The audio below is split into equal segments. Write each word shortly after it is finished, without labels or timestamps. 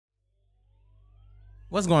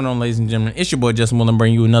What's going on, ladies and gentlemen? It's your boy Justin Willen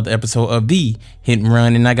bringing you another episode of the Hit and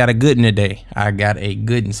Run, and I got a good one today. I got a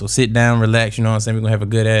good one, so sit down, relax. You know what I'm saying? We're gonna have a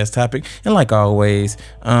good ass topic, and like always,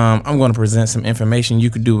 I'm gonna present some information. You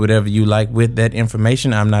could do whatever you like with that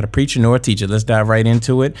information. I'm not a preacher nor a teacher. Let's dive right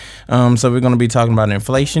into it. So we're gonna be talking about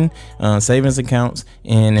inflation, savings accounts,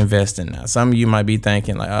 and investing. Now, some of you might be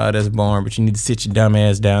thinking like, "Oh, that's boring," but you need to sit your dumb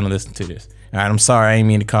ass down and listen to this. All right, I'm sorry, I ain't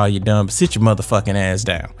mean to call you dumb, but sit your motherfucking ass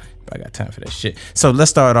down. I got time for that shit. So let's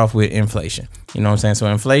start off with inflation. You know what I'm saying? So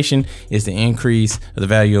inflation is the increase of the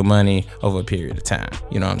value of money over a period of time.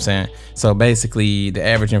 You know what I'm saying? So basically the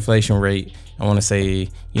average inflation rate, I want to say,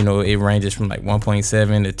 you know, it ranges from like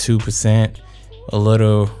 1.7 to 2%, a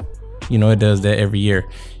little, you know, it does that every year.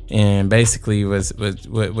 And basically what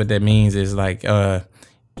that means is like,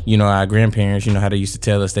 you know, our grandparents, you know how they used to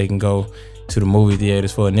tell us they can go to the movie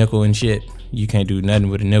theaters for a nickel and shit. You can't do nothing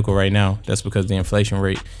with a nickel right now. That's because the inflation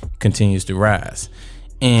rate continues to rise.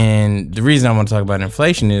 And the reason I want to talk about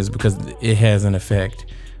inflation is because it has an effect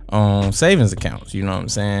on savings accounts. You know what I'm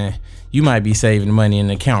saying? You might be saving money in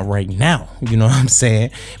an account right now. You know what I'm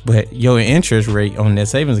saying? But your interest rate on that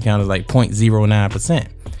savings account is like 0.09%.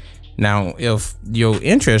 Now, if your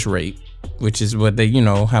interest rate, which is what they, you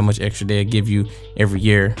know, how much extra they'll give you every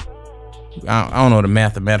year, I don't know the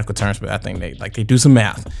mathematical terms, but I think they do some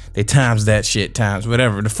math. They times that shit times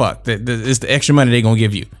whatever the fuck. It's the extra money they gonna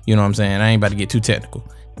give you. You know what I'm saying? I ain't about to get too technical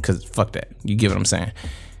because fuck that. You get what I'm saying?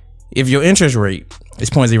 If your interest rate is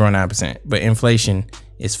 0.09%, but inflation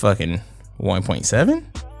is fucking 1.7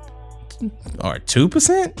 or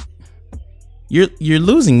 2%, you're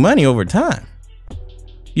losing money over time.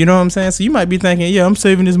 You know what I'm saying? So you might be thinking, yeah, I'm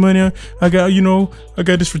saving this money. I got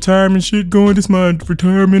this retirement shit going. This is my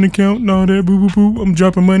retirement account and all that. Boo, boo, boo. I'm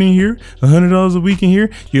dropping money in here, $100 a week in here.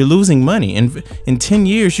 You're losing money. And in 10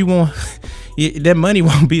 years, you won't, that money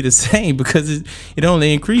won't be the same because it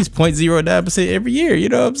only increased 0.09% every year. You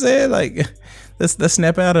know what I'm saying? Like, let's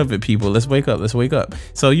snap out of it, people. Let's wake up. Let's wake up.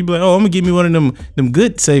 So you be like, oh, I'm gonna give me one of them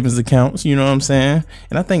good savings accounts. You know what I'm saying?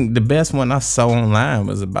 And I think the best one I saw online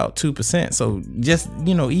was about 2%. So just,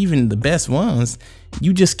 you know, even the best ones,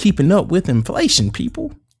 you just keeping up with inflation,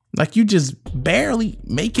 people. Like you just barely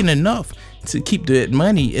making enough to keep the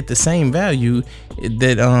money at the same value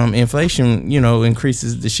that inflation, you know,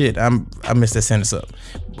 increases the shit. I messed that sentence up.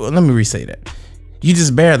 Well, let me re-say that. You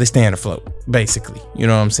just barely staying afloat, basically. You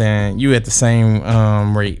know what I'm saying? You at the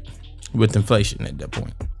same rate with inflation at that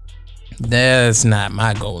point. That's not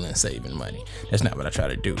my goal in saving money. That's not what I try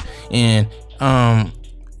to do. And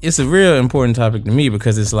it's a real important topic to me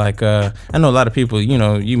because it's like, I know a lot of people, you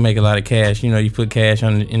know, you make a lot of cash, you know, you put cash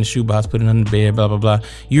in the shoebox, put it under the bed, blah, blah, blah.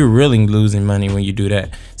 You're really losing money when you do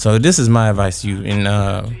that. So this is my advice to you.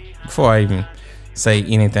 And before I even say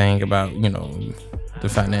anything about, you know, the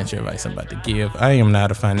financial advice I'm about to give, I am not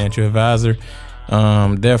a financial advisor.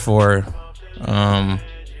 Therefore,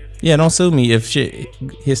 yeah, don't sue me if shit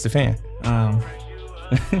hits the fan.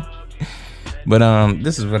 But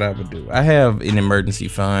this is what I would do. I have an emergency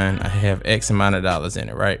fund. I have X amount of dollars in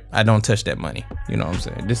it, right? I don't touch that money. You know what I'm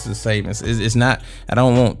saying? This is savings. It's not, I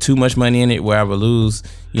don't want too much money in it where I would lose,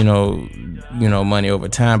 you know, money over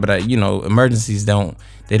time. But you know, emergencies don't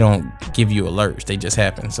give you alerts. They just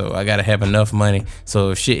happen. So I gotta have enough money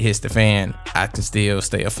so if shit hits the fan, I can still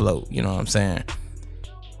stay afloat. You know what I'm saying?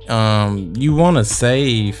 You want to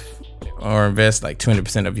save or invest like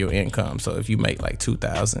 20% of your income. So if you make like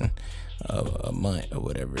 $2,000 a month or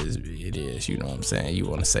whatever it is, you know what I'm saying, you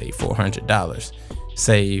want to save $400.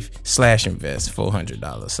 Save/invest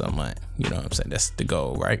 $400 a month. You know what I'm saying? That's the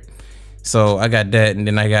goal, right? So I got that, and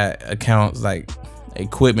then I got accounts like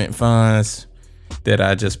equipment funds that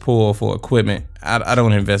I just pull for equipment. I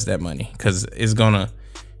don't invest that money because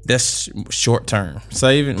that's short term.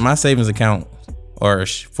 My savings account are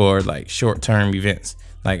for like short term events.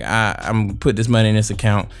 Like I'm gonna put this money in this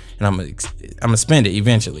account and I'm gonna spend it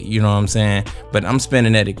eventually. You know what I'm saying? But I'm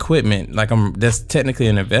spending that equipment like that's technically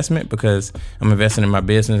an investment because I'm investing in my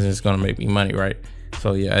business and it's gonna make me money, right?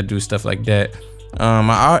 So yeah, I do stuff like that.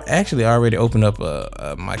 I actually already opened up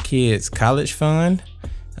my kids' college fund.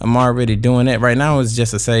 I'm already doing that. Right now it's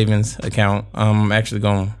just a savings account. I'm actually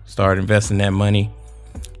gonna start investing that money.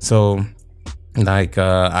 So like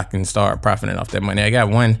I can start profiting off that money. I got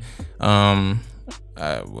one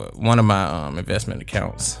of my investment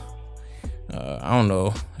accounts. I don't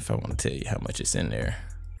know if I want to tell you how much it's in there,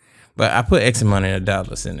 but I put X amount of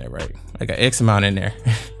dollars in there, right? I got X amount in there.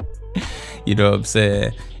 You know what I'm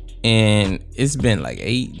saying? And it's been like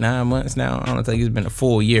 8-9 months now. I don't think it's been a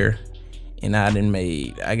full year. And I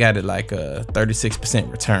got it like a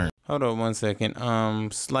 36% return. Hold on 1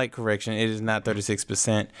 second. Slight correction. It is not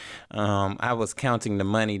 36%. I was counting the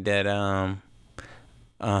money that I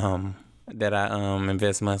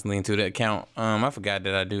invest monthly into the account. I forgot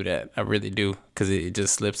that I do that. I really do, because it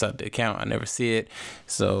just slips out the account. I never see it.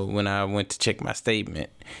 So when I went to check my statement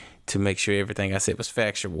to make sure everything I said was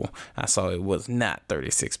factual, I saw it was not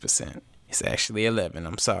 36%. It's actually 11.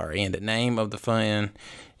 I'm sorry. And the name of the fund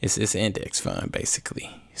is this index fund, basically.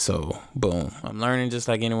 So boom, I'm learning just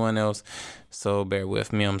like anyone else. So bear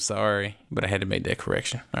with me. I'm sorry, but I had to make that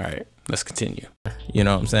correction. All right, let's continue. You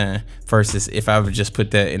know what I'm saying? First is, if I would just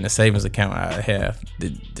put that in a savings account, I have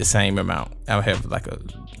the same amount. I would have like a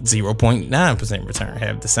 0.9% return. I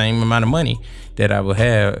have the same amount of money that I would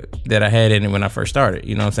have that I had in it when I first started.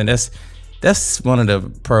 You know what I'm saying? That's one of the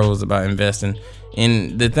pros about investing.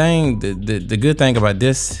 And the good thing about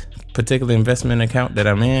this particular investment account that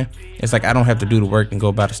I'm in, it's like I don't have to do the work and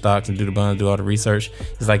go buy the stocks and do the bonds, do all the research.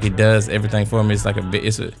 It's like it does everything for me. It's like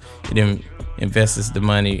it invests the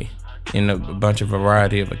money in a bunch of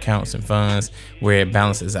variety of accounts and funds where it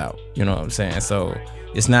balances out. You know what I'm saying? So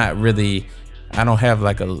it's not really, I don't have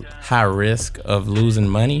like a high risk of losing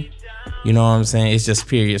money. You know what I'm saying? It's just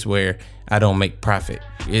periods where I don't make profit.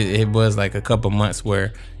 It was like a couple months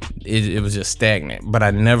where it was just stagnant, but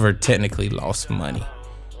I never technically lost money.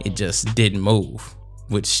 It just didn't move,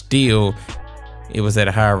 which still, it was at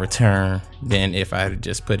a higher return than if I had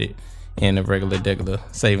just put it in a regular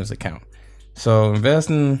savings account. So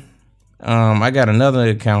investing, I got another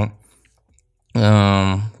account,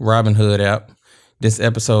 Robinhood app. This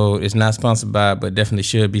episode is not sponsored by, but definitely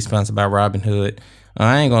should be sponsored by Robinhood.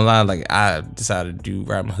 I ain't gonna lie, like I decided to do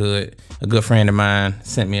Robinhood. A good friend of mine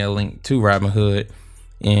sent me a link to Robinhood.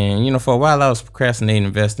 And, you know, for a while I was procrastinating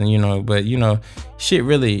investing, you know, but, you know, shit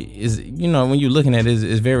really is, you know, when you're looking at it,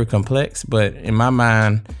 it's very complex. But in my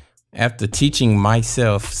mind, after teaching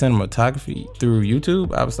myself cinematography through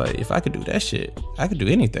YouTube, I was like, if I could do that shit, I could do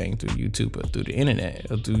anything through YouTube or through the internet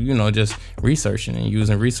or through, you know, just researching and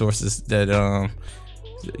using resources that,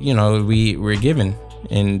 you know, we're given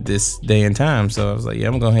in this day and time. So I was like, yeah,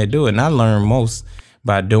 I'm going to go ahead and do it. And I learned most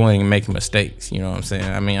by doing and making mistakes. You know what I'm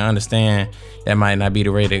saying? I mean, I understand that might not be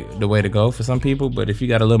the way to go for some people, but if you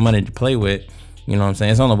got a little money to play with, you know what I'm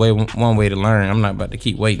saying? It's only one way to learn. I'm not about to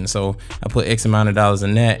keep waiting. So I put X amount of dollars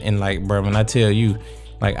in that. And like, bro, when I tell you,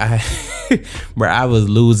 like I was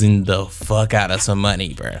losing the fuck out of some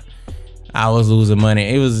money, bro. I was losing money.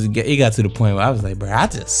 It got to the point where I was like, bro, I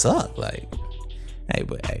just suck. Like,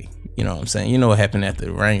 hey, you know what I'm saying? You know what happened after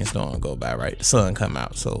the rainstorm go by, right? The sun come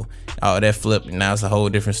out. So all that flipped, and now it's a whole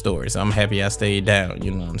different story. So I'm happy I stayed down,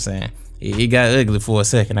 you know what I'm saying? It got ugly for a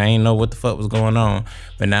second. I ain't know what the fuck was going on,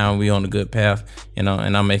 but now we on a good path, you know,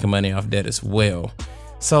 and I'm making money off that as well.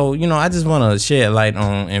 So, you know, I just want to shed light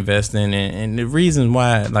on investing and the reason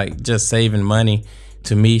why, like, just saving money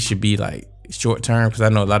to me should be like short term, because I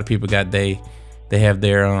know a lot of people got they have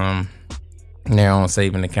their own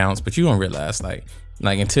saving accounts, but you don't realize like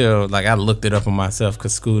until like I looked it up on myself,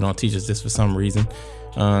 because school don't teach us this for some reason,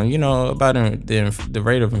 you know, about the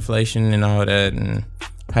rate of inflation and all that, and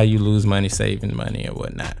how you lose money saving money and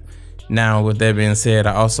whatnot. Now, with that being said,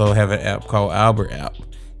 I also have an app called Albert app,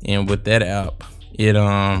 and with that app, it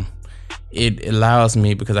allows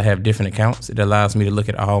me, because I have different accounts, it allows me to look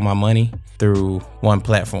at all my money through one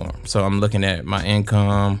platform. So I'm looking at my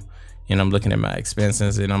income, and I'm looking at my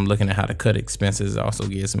expenses, and I'm looking at how to cut expenses. It also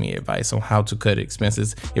gives me advice on how to cut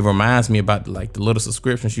expenses. It reminds me about like the little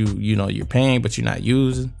subscriptions you know you're paying but you're not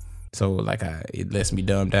using. So like it lets me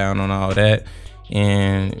dumb down on all that.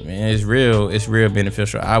 And man, it's real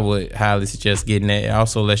beneficial. I would highly suggest getting that. It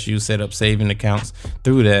also lets you set up saving accounts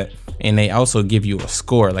through that, and they also give you a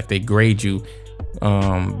score. Like they grade you,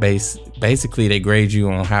 basically they grade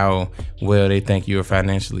you on how well they think you're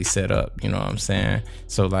financially set up. You know what I'm saying?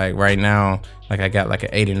 So like right now, like I got like an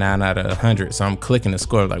 89 out of 100. So I'm clicking the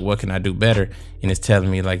score, like what can I do better? And it's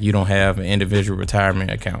telling me like you don't have an individual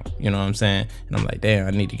retirement account. You know what I'm saying? And I'm like, damn,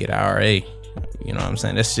 I need to get an IRA. You know what I'm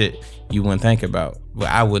saying? That shit you wouldn't think about. Well,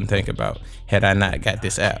 I wouldn't think about had I not got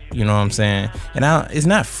this app. You know what I'm saying? And it's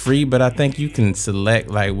not free, but I think you can select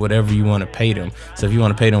like whatever you want to pay them. So if you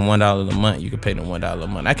want to pay them $1 a month, you can pay them $1 a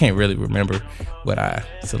month. I can't really remember what I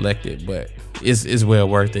selected, but it's well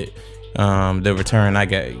worth it. The return I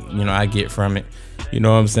get from it. You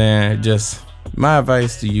know what I'm saying? Just my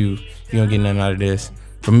advice to you, if you don't get nothing out of this.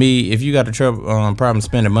 For me, if you got a problem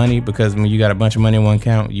spending money, because when you got a bunch of money in one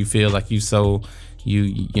account, you feel like you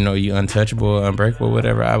untouchable, unbreakable,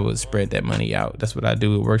 whatever, I would spread that money out. That's what I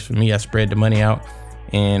do. It works for me. I spread the money out,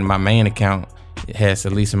 and my main account it has the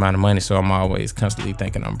least amount of money, so I'm always constantly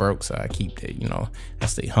thinking I'm broke. So I keep that, I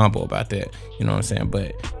stay humble about that. You know what I'm saying?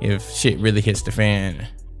 But if shit really hits the fan,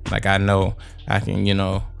 like I know I can,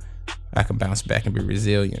 I can bounce back and be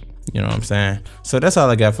resilient. You know what I'm saying? So that's all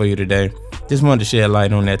I got for you today. Just wanted to shed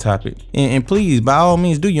light on that topic. And please, by all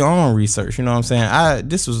means, do your own research. You know what I'm saying?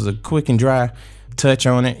 This was a quick and dry touch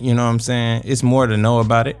on it. You know what I'm saying? It's more to know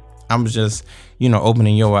about it. I'm just,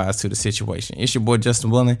 opening your eyes to the situation. It's your boy Justin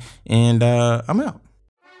Willing, and I'm out.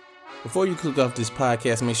 Before you click off this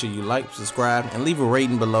podcast, make sure you like, subscribe, and leave a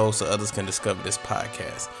rating below so others can discover this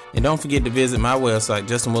podcast. And don't forget to visit my website,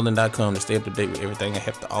 justinwilling.com, to stay up to date with everything I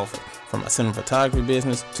have to offer, from my cinema photography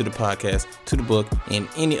business to the podcast to the book and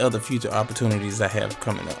any other future opportunities I have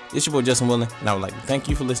coming up. It's your boy Justin Willing, and I would like to thank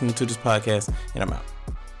you for listening to this podcast, and I'm out.